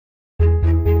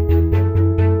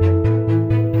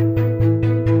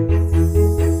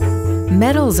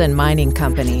Metals and mining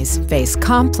companies face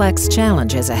complex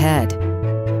challenges ahead.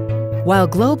 While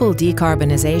global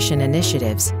decarbonization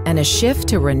initiatives and a shift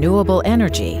to renewable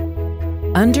energy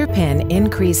underpin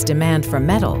increased demand for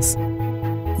metals,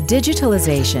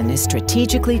 digitalization is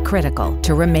strategically critical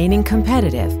to remaining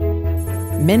competitive,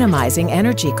 minimizing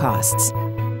energy costs,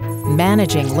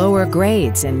 managing lower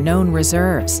grades in known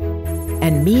reserves,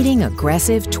 and meeting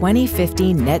aggressive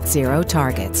 2050 net zero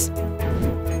targets.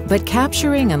 But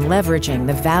capturing and leveraging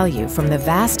the value from the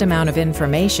vast amount of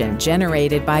information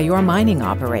generated by your mining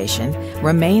operation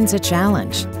remains a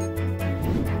challenge.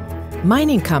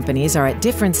 Mining companies are at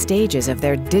different stages of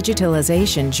their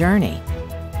digitalization journey,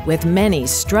 with many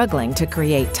struggling to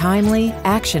create timely,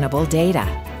 actionable data.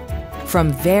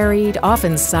 From varied,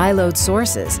 often siloed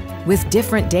sources with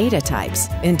different data types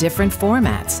in different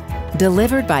formats,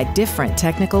 delivered by different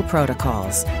technical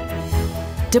protocols.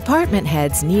 Department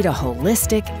heads need a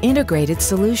holistic, integrated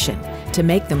solution to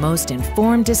make the most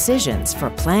informed decisions for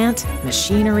plant,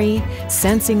 machinery,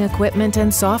 sensing equipment,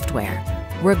 and software,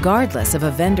 regardless of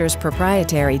a vendor's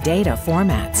proprietary data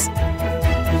formats.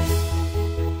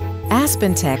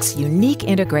 AspenTech's unique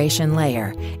integration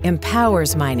layer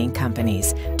empowers mining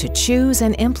companies to choose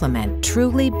and implement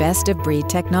truly best-of-breed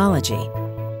technology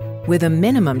with a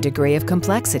minimum degree of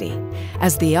complexity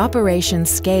as the operation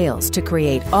scales to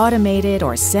create automated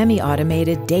or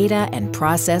semi-automated data and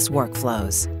process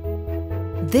workflows.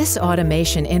 This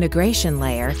automation integration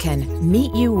layer can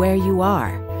meet you where you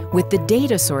are with the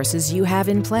data sources you have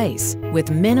in place with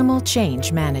minimal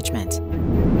change management.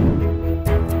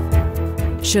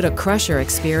 Should a crusher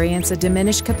experience a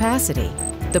diminished capacity,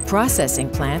 the processing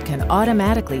plant can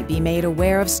automatically be made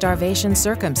aware of starvation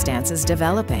circumstances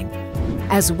developing,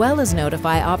 as well as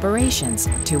notify operations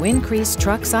to increase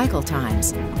truck cycle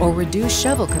times or reduce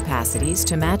shovel capacities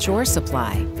to match ore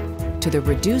supply to the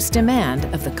reduced demand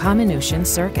of the comminution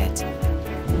circuit.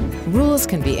 Rules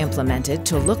can be implemented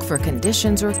to look for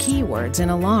conditions or keywords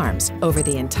and alarms over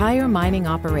the entire mining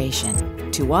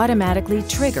operation to automatically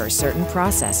trigger certain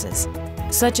processes,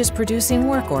 such as producing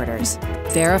work orders,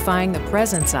 verifying the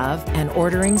presence of and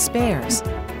ordering spares,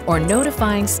 or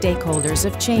notifying stakeholders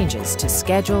of changes to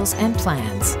schedules and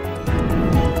plans.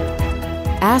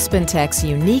 AspenTech's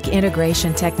unique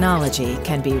integration technology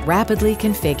can be rapidly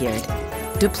configured,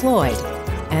 deployed,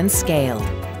 and scaled,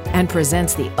 and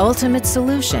presents the ultimate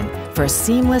solution for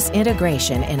seamless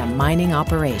integration in a mining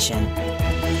operation.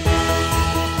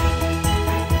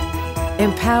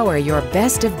 Empower your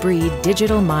best-of-breed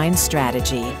digital mine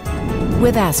strategy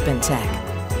with AspenTech,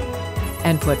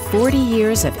 and put 40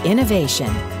 years of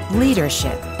innovation,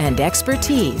 leadership, and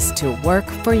expertise to work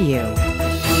for you.